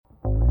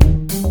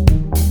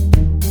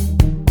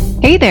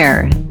Hey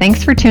there!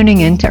 Thanks for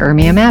tuning in to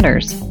URMIA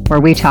Matters, where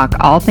we talk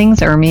all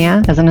things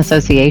URMIA as an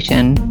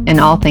association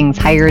and all things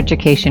higher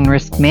education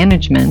risk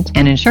management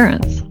and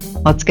insurance.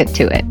 Let's get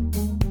to it.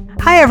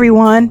 Hi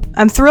everyone,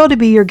 I'm thrilled to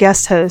be your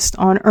guest host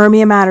on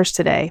URMIA Matters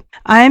today.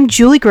 I am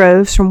Julie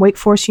Groves from Wake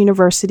Forest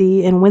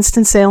University in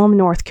Winston-Salem,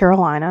 North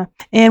Carolina,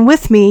 and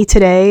with me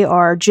today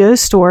are Joe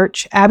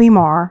Storch, Abby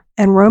Marr,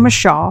 and Roma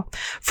Shaw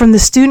from the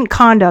Student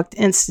Conduct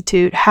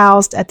Institute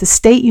housed at the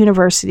State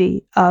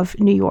University of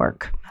New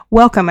York.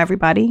 Welcome,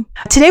 everybody.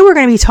 Today we're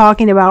going to be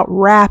talking about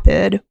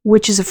RAPID,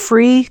 which is a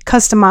free,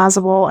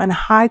 customizable, and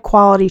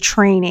high-quality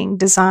training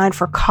designed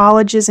for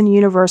colleges and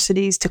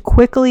universities to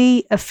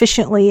quickly,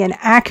 efficiently, and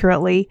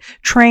accurately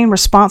train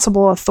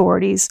responsible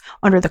authorities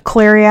under the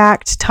Clery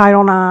Act,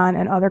 Title IX,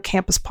 and other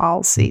campus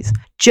policies.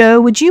 Joe,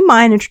 would you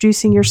mind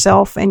introducing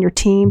yourself and your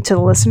team to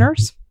the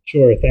listeners?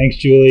 Sure. Thanks,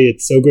 Julie.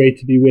 It's so great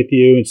to be with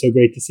you and so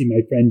great to see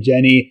my friend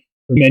Jenny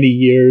for many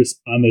years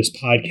on this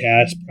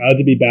podcast. Proud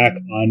to be back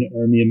on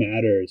URMIA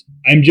Matters.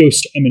 I'm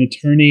an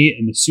attorney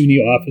in the SUNY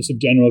Office of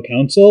General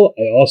Counsel.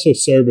 I also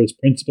serve as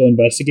principal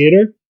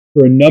investigator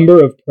for a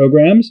number of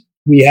programs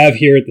we have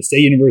here at the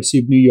State University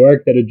of New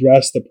York that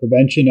address the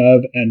prevention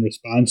of and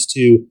response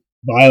to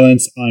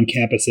violence on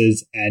campuses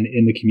and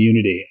in the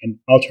community. And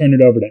I'll turn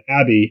it over to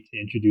Abby to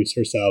introduce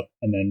herself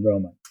and then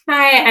Roma.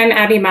 Hi, I'm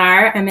Abby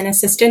Marr. I'm an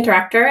assistant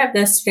director of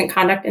the Student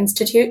Conduct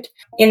Institute.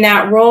 In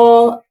that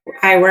role,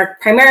 I work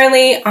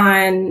primarily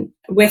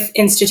with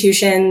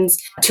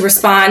institutions to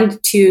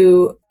respond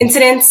to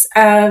incidents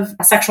of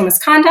sexual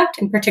misconduct,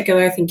 in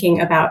particular thinking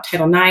about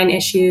Title IX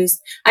issues.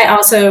 I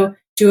also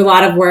do a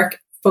lot of work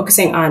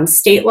focusing on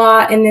state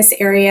law in this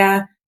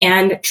area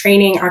and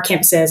training our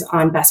campuses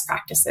on best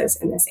practices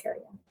in this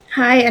area.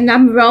 Hi, and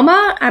I'm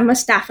Roma. I'm a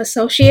staff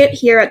associate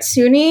here at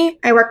SUNY.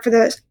 I work for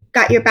the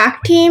Got Your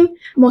Back team.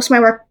 Most of my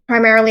work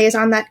primarily is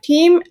on that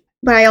team,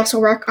 but I also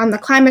work on the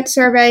climate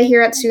survey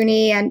here at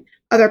SUNY and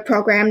other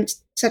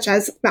programs such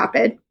as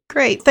RAPID.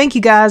 Great. Thank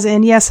you, guys.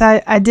 And yes,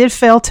 I did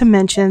fail to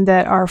mention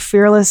that our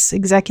fearless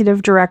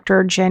executive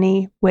director,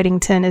 Jenny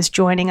Whittington, is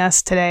joining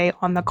us today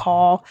on the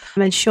call,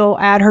 and she'll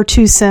add her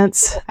 2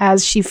 cents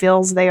as she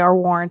feels they are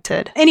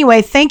warranted.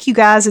 Anyway, thank you,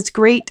 guys. It's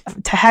great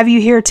to have you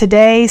here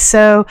today.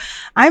 So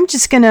I'm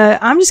just gonna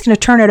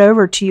turn it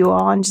over to you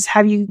all and just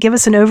have you give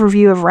us an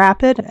overview of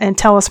RAPID and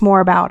tell us more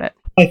about it.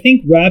 I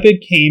think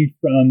RAPID came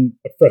from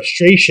a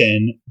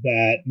frustration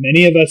that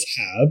many of us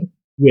have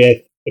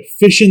with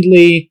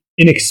efficiently,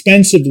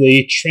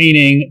 inexpensively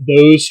training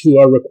those who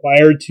are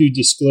required to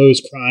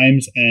disclose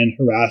crimes and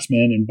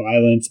harassment and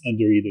violence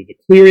under either the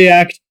Clery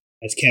Act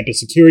as campus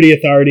security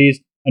authorities,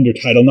 under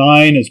Title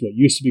IX as what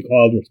used to be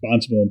called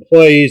responsible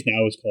employees,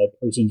 now is called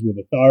persons with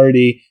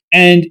authority.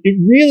 And it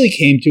really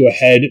came to a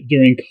head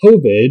during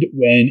COVID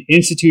when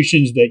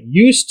institutions that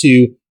used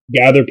to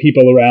gather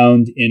people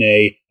around in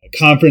a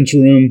conference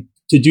room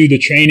to do the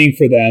training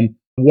for them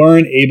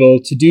weren't able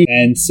to do.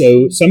 And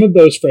so some of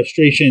those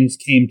frustrations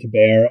came to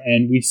bear.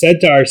 And we said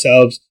to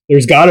ourselves,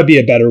 there's got to be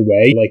a better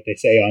way, like they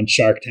say on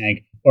Shark Tank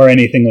or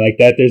anything like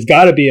that. There's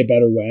got to be a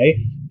better way.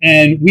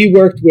 And we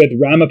worked with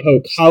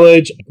Ramapo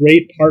College, a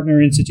great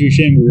partner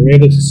institution. We were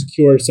able to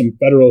secure some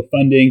federal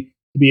funding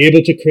to be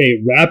able to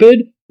create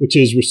RAPID, which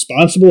is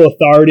Responsible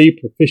Authority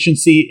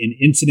Proficiency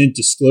in Incident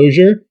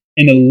Disclosure,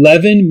 an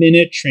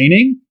 11-minute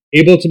training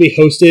able to be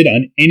hosted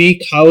on any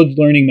college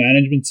learning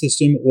management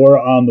system or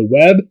on the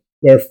web,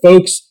 where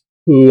folks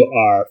who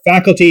are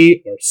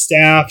faculty or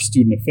staff,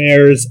 student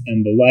affairs,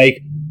 and the like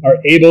are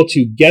able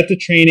to get the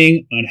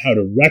training on how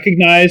to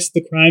recognize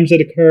the crimes that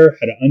occur,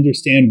 how to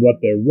understand what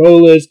their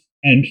role is,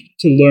 and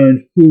to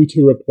learn who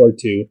to report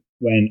to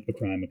when a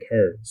crime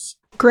occurs.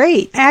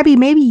 Great. Abby,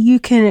 maybe you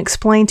can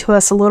explain to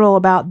us a little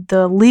about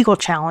the legal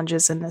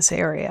challenges in this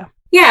area.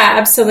 Yeah,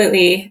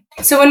 absolutely.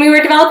 So when we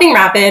were developing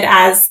RAPID,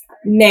 as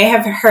may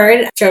have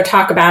heard Joe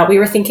talk about, we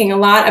were thinking a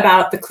lot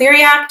about the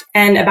Clery Act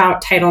and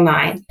about Title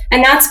IX.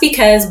 And that's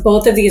because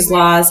both of these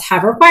laws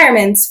have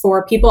requirements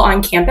for people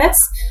on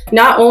campus,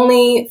 not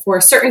only for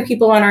certain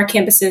people on our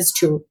campuses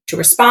to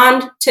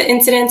respond to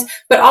incidents,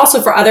 but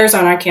also for others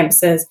on our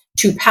campuses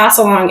to pass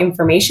along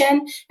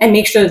information and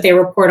make sure that they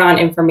report on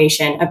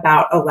information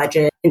about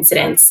alleged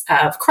incidents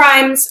of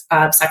crimes,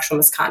 of sexual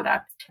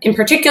misconduct. In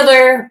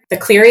particular, the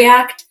Clery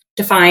Act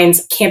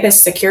defines campus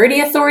security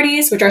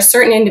authorities, which are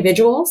certain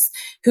individuals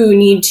who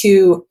need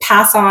to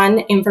pass on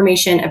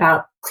information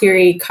about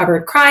Clery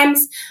covered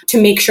crimes to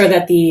make sure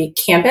that the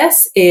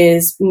campus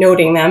is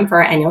noting them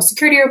for our annual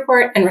security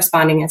report and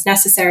responding as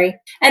necessary.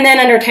 And then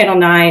under Title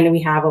IX,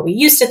 we have what we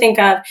used to think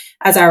of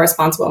as our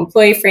responsible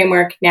employee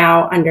framework.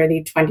 Now, under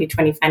the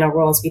 2020 final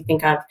rules, we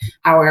think of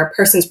our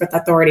persons with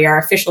authority, our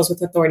officials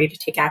with authority to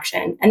take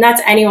action. And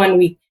that's anyone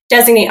we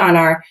designate on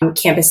our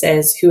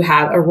campuses who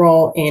have a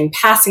role in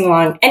passing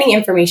along any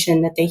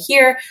information that they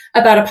hear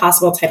about a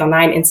possible Title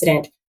IX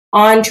incident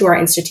on to our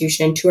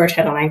institution, to our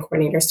Title IX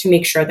coordinators to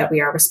make sure that we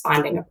are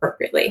responding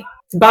appropriately.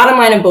 The bottom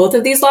line of both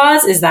of these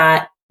laws is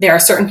that there are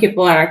certain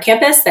people on our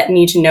campus that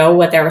need to know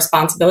what their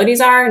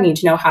responsibilities are, need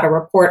to know how to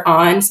report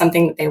on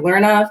something that they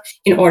learn of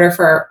in order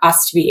for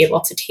us to be able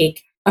to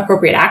take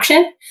appropriate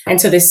action. And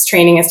so this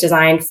training is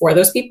designed for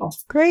those people.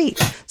 Great.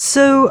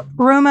 So,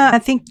 Roma, I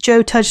think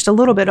Joe touched a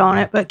little bit on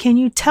it, but can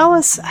you tell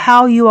us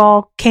how you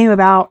all came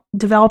about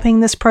developing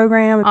this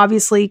program?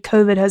 Obviously,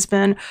 COVID has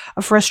been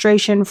a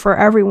frustration for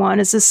everyone.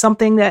 Is this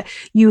something that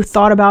you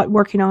thought about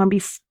working on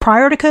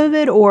prior to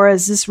COVID, or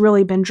has this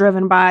really been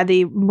driven by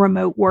the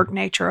remote work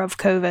nature of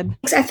COVID?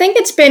 I think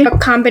it's been a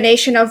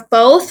combination of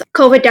both.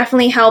 COVID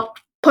definitely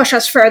helped push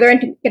us further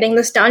into getting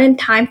this done in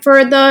time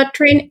for the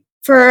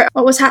for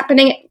what was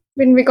happening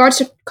in regards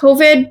to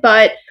COVID,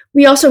 but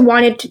we also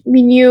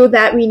we knew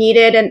that we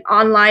needed an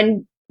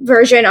online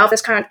version of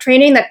this kind of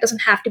training that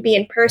doesn't have to be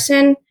in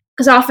person,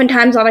 because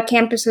oftentimes a lot of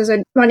campuses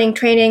are running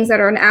trainings that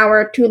are an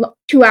hour,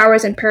 2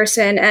 hours in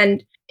person,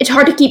 and it's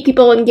hard to keep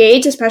people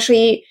engaged,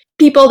 especially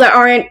people that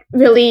aren't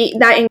really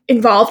that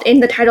involved in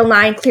the Title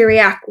IX Clery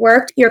Act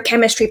work, your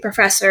chemistry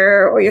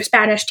professor or your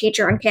Spanish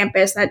teacher on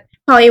campus that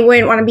probably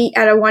wouldn't want to be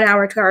at a 1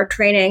 hour, 2 hour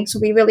training. So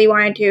we really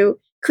wanted to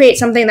create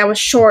something that was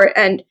short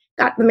and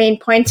got the main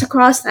points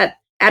across that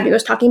Abby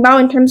was talking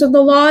about in terms of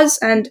the laws.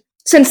 And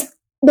since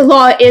the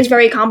law is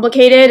very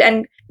complicated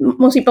and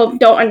most people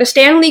don't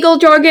understand legal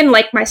jargon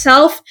like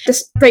myself,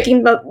 just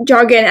breaking the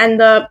jargon and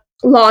the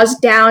laws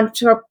down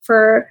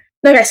for,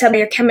 like I said,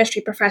 your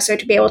chemistry professor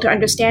to be able to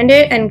understand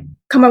it and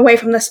come away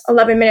from this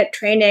 11-minute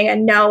training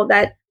and know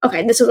that,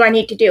 okay, this is what I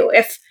need to do.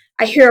 If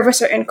I hear of a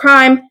certain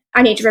crime,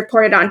 I need to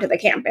report it onto the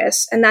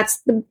campus. And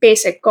that's the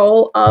basic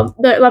goal of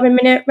the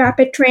 11-minute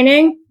rapid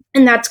training.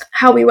 And that's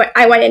how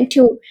I went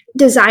into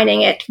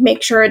designing it to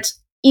make sure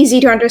it's easy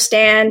to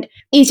understand,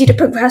 easy to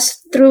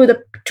progress through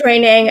the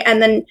training,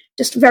 and then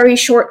just very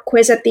short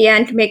quiz at the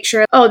end to make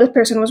sure, this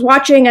person was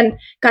watching and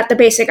got the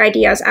basic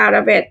ideas out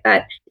of it,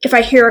 that if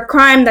I hear a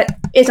crime that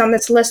is on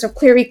this list of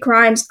Clery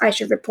crimes, I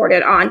should report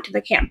it on to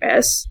the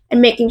campus.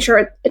 And making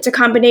sure it's a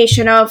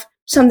combination of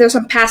there's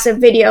some passive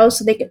videos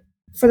so they can,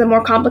 for the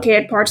more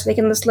complicated parts, they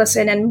can just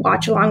listen and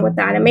watch along with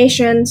the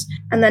animations,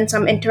 and then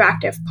some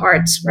interactive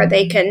parts where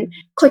they can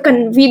click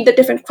and read the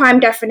different crime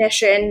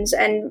definitions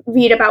and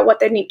read about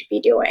what they need to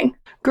be doing.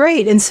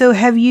 Great. And so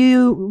have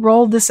you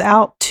rolled this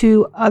out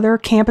to other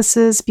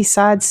campuses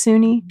besides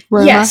SUNY?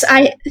 Roma?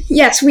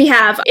 Yes, we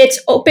have. It's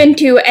open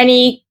to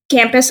any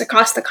campus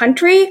across the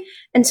country.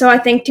 And so I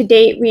think to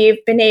date,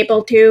 we've been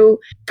able to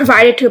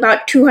provide it to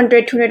about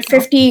 200,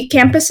 250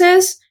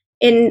 campuses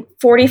in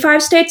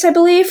 45 states, I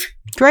believe.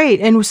 Great.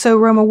 And so,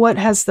 Roma, what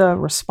has the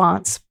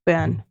response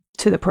been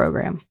to the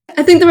program?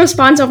 I think the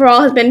response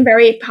overall has been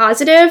very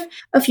positive.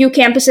 A few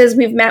campuses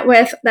we've met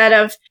with that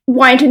have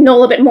wanted to know a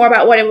little bit more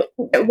about what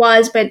it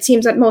was, but it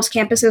seems that most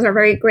campuses are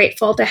very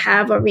grateful to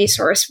have a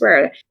resource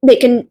where they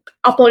can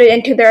upload it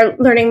into their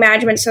learning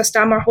management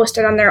system or host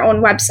it on their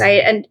own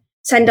website and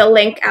send a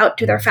link out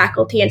to their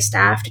faculty and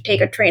staff to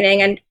take a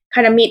training and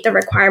kind of meet the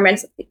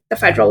requirements that the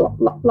federal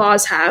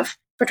laws have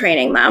for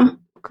training them.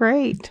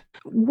 Great.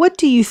 What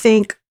do you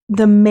think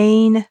the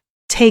main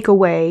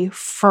takeaway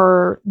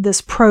for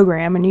this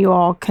program, and you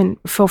all can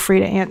feel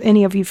free to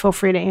any of you feel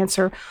free to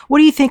answer. What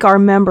do you think our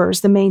members,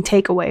 the main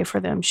takeaway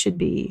for them should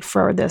be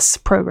for this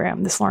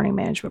program, this learning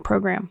management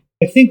program?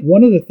 I think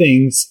one of the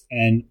things,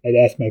 and I'd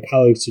ask my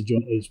colleagues to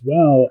join as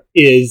well,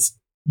 is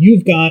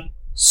you've got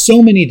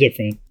so many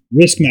different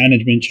risk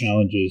management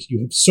challenges.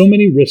 You have so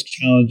many risk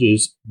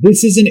challenges.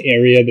 This is an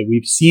area that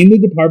we've seen the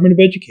Department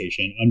of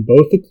Education on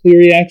both the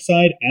Clery Act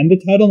side and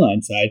the Title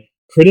IX side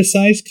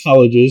criticize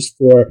colleges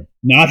for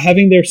not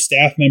having their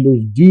staff members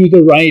do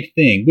the right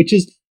thing, which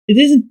is, it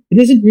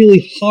isn't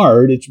really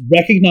hard. It's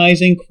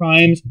recognizing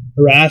crimes,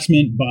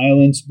 harassment,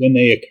 violence when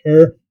they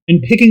occur,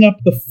 and picking up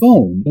the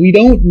phone. We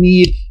don't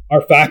need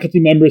our faculty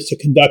members to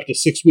conduct a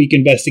 6-week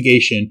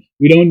investigation.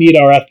 We don't need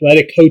our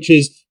athletic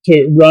coaches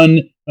to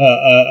run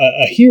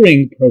a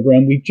hearing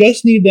program. We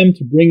just need them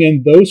to bring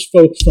in those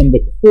folks from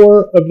the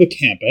core of the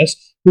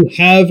campus who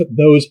have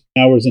those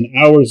hours and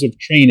hours of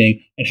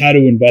training and how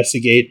to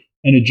investigate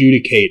and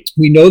adjudicate.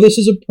 We know this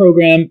is a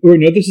program, or we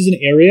know this is an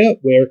area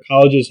where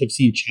colleges have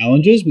seen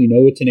challenges. We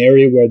know it's an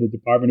area where the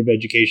Department of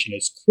Education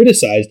has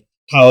criticized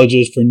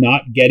colleges for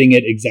not getting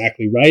it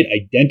exactly right,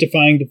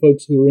 identifying the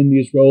folks who are in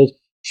these roles,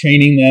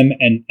 training them,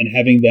 and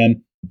having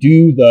them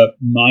do the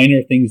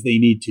minor things they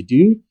need to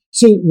do.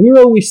 So we're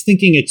always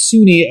thinking at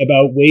SUNY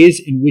about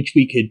ways in which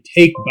we could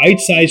take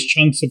bite-sized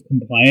chunks of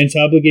compliance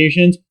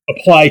obligations,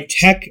 apply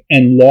tech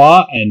and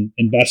law and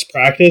best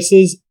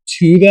practices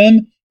to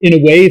them in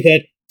a way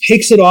that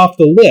takes it off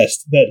the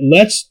list, that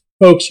lets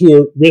folks who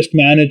are risk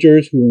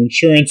managers, who are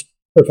insurance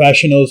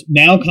professionals,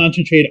 now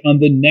concentrate on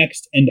the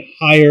next and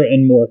higher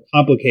and more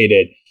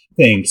complicated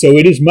thing. So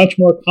it is much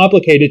more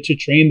complicated to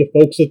train the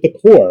folks at the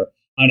core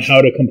on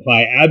how to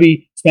comply.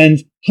 Abby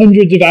spends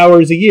hundreds of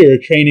hours a year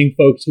training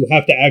folks who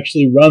have to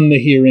actually run the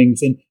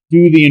hearings and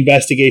do the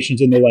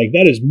investigations and the like.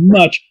 That is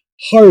much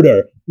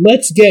harder.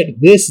 Let's get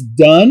this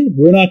done.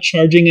 We're not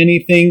charging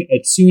anything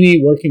at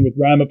SUNY, working with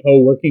Ramapo,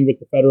 working with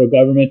the federal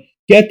government.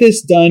 Get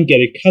this done, get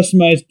it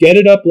customized, get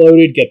it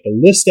uploaded, get the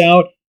list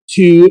out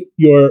to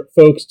your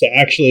folks to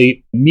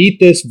actually meet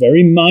this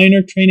very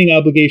minor training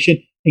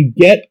obligation, and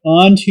get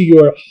onto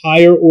your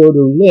higher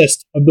order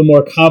list of the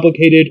more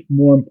complicated,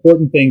 more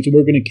important things. And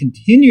we're going to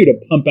continue to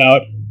pump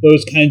out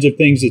those kinds of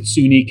things at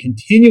SUNY,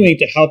 continuing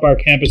to help our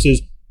campuses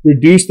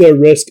reduce their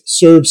risk,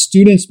 serve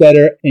students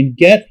better, and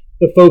get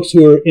the folks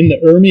who are in the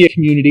IRMIA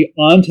community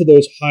onto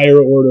those higher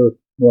order,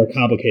 more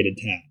complicated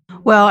tasks.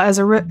 Well, as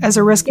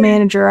a risk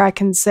manager, I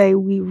can say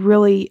we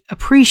really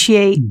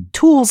appreciate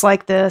tools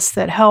like this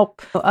that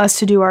help us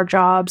to do our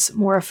jobs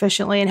more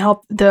efficiently and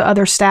help the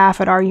other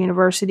staff at our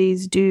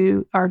universities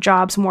do our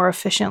jobs more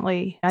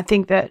efficiently. I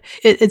think that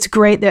it's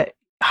great that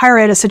higher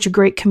ed is such a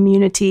great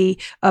community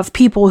of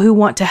people who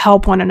want to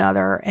help one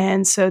another.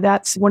 And so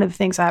that's one of the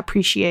things I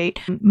appreciate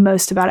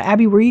most about it.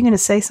 Abby, were you going to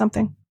say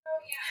something?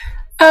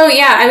 Oh,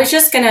 yeah. I was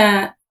just going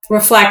to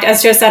reflect,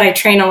 as Joe said, I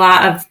train a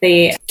lot of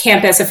the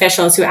campus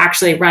officials who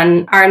actually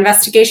run our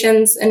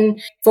investigations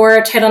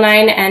for Title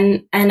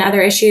IX and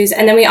other issues.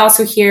 And then we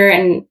also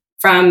hear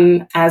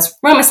from, as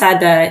Roma said,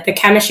 the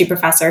chemistry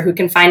professor who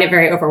can find it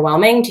very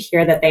overwhelming to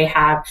hear that they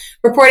have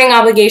reporting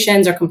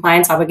obligations or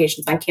compliance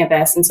obligations on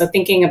campus. And so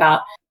thinking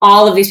about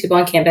all of these people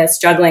on campus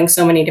juggling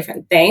so many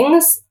different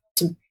things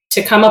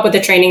to come up with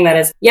a training that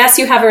is, yes,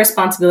 you have a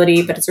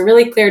responsibility, but it's a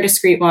really clear,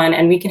 discrete one,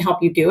 and we can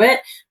help you do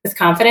it with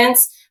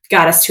confidence,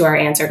 got us to our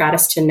answer, got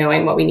us to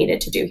knowing what we needed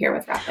to do here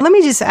with Rapid. Let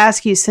me just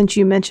ask you, since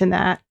you mentioned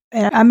that,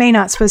 and I may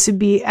not supposed to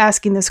be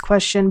asking this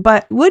question,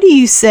 but what do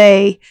you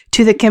say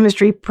to the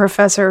chemistry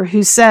professor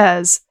who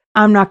says,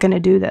 I'm not going to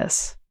do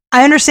this?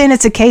 I understand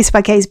it's a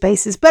case-by-case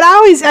basis, but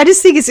I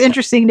just think it's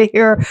interesting to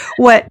hear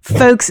what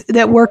folks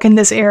that work in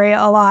this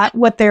area a lot,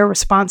 what their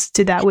response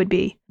to that would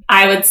be.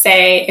 I would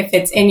say if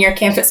it's in your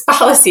campus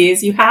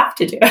policies, you have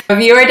to do it.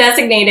 If you are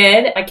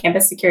designated a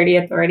campus security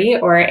authority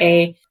or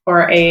a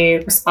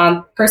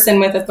response person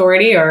with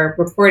authority or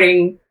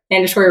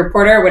mandatory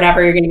reporter,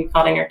 whatever you're going to be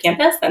called in your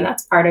campus, then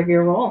that's part of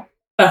your role.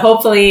 But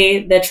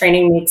hopefully the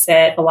training makes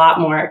it a lot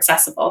more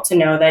accessible to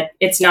know that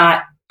it's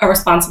not a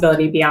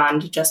responsibility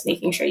beyond just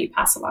making sure you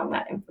pass along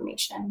that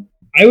information.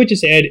 I would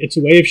just add, it's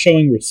a way of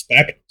showing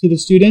respect to the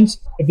students.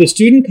 If the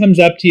student comes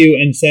up to you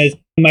and says,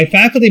 my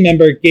faculty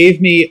member gave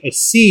me a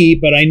C,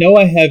 but I know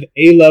I have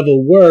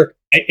A-level work,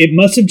 it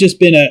must have just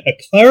been a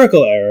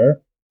clerical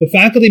error. The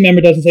faculty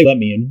member doesn't say, let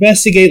me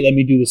investigate, let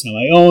me do this on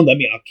my own,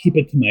 I'll keep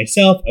it to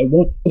myself. I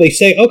won't. They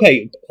say,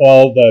 okay,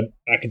 call the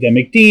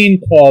academic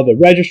dean, call the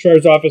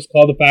registrar's office,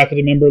 call the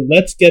faculty member,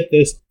 let's get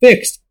this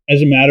fixed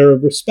as a matter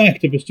of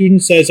respect. If a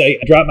student says, I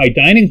dropped my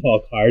dining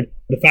hall card,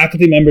 the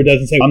faculty member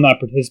doesn't say, I'm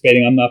not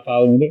participating, I'm not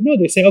following. No,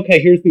 they say, okay,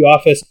 here's the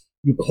office,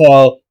 you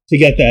call to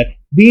get that.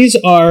 These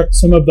are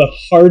some of the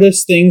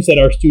hardest things that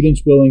our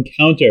students will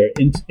encounter,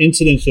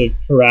 incidents of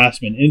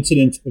harassment,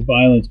 incidents of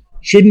violence.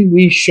 Shouldn't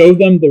we show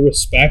them the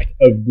respect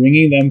of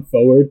bringing them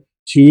forward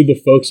to the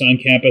folks on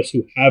campus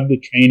who have the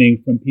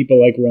training from people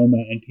like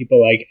Roma and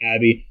people like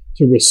Abby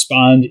to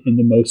respond in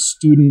the most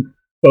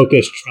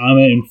student-focused,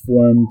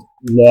 trauma-informed,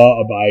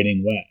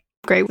 law-abiding way?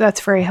 Great.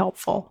 That's very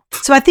helpful.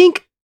 So I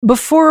think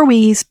before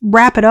we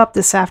wrap it up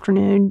this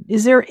afternoon,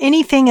 is there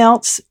anything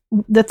else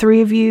the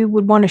three of you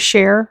would want to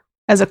share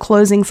as a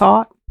closing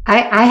thought?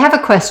 I have a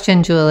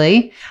question,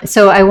 Julie.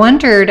 So I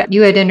wondered,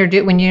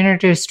 when you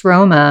introduced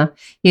Roma,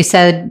 you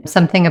said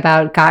something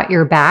about Got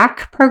Your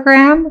Back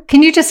program.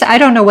 Can you I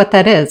don't know what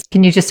that is.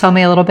 Can you just tell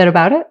me a little bit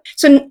about it?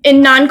 So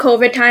in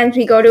non-COVID times,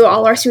 we go to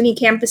all our SUNY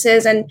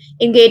campuses and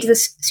engage the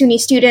SUNY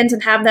students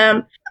and have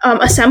them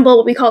assemble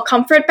what we call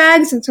comfort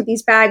bags. And so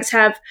these bags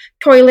have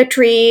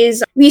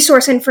toiletries,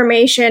 resource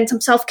information,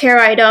 some self-care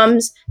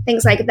items,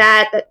 things like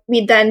that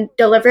we then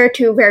deliver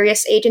to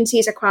various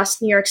agencies across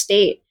New York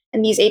State.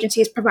 And these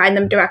agencies provide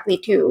them directly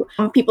to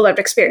people that have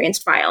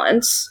experienced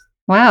violence.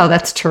 Wow,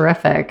 that's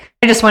terrific.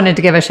 I just wanted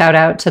to give a shout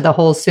out to the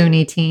whole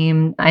SUNY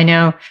team. I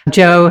know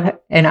Joe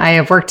and I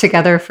have worked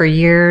together for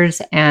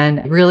years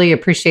and really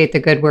appreciate the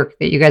good work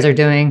that you guys are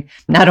doing,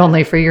 not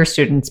only for your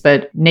students,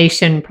 but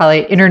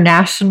probably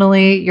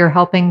internationally. You're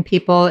helping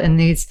people in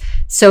these,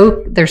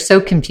 they're so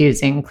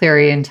confusing,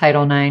 Clery and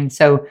Title IX.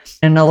 So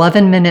an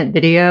 11-minute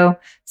video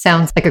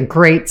sounds like a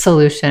great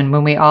solution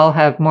when we all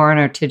have more on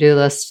our to-do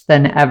list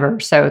than ever.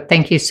 So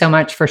thank you so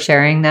much for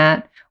sharing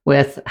that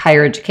with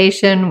higher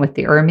education, with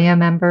the IRMIA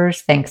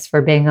members. Thanks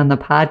for being on the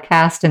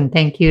podcast. And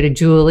thank you to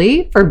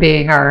Julie for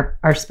being our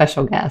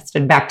special guest.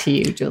 And back to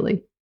you,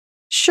 Julie.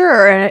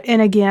 Sure.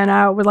 And again,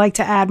 I would like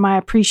to add my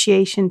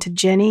appreciation to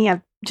Jenny.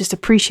 I just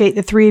appreciate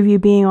the three of you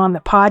being on the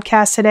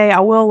podcast today. I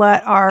will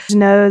let our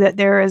know that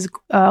there is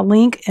a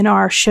link in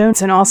our show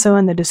notes and also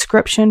in the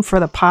description for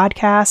the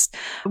podcast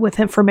with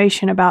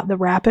information about the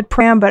Rapid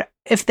program. But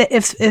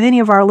if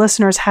any of our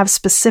listeners have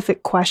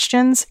specific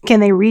questions, can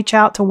they reach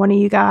out to one of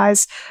you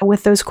guys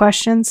with those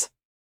questions?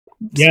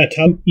 Yeah,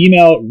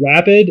 email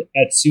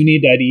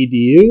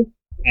rapid@suny.edu,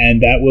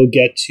 and that will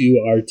get to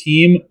our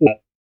team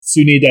at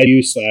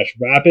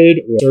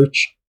suny.edu/rapid, or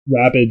search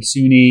Rapid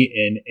SUNY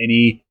in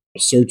any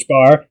search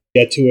bar,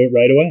 get to it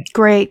right away.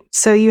 Great.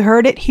 So you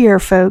heard it here,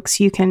 folks.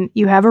 You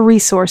have a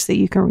resource that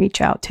you can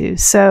reach out to.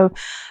 So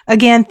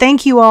again,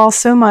 thank you all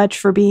so much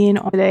for being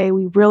on today.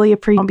 We really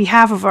appreciate, on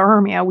behalf of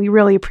URMIA, we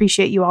really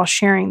appreciate you all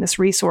sharing this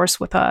resource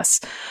with us.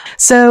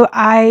 So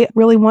I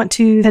really want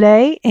to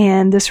today,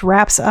 and this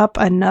wraps up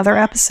another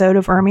episode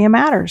of URMIA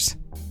Matters.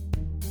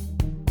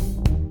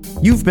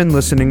 You've been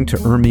listening to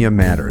URMIA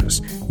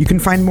Matters. You can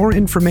find more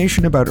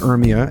information about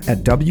URMIA at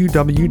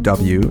www.urmia.org.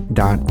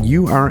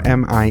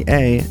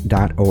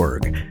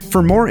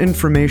 For more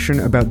information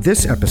about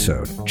this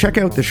episode, check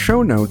out the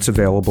show notes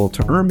available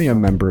to URMIA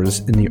members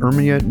in the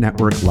URMIA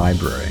Network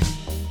Library.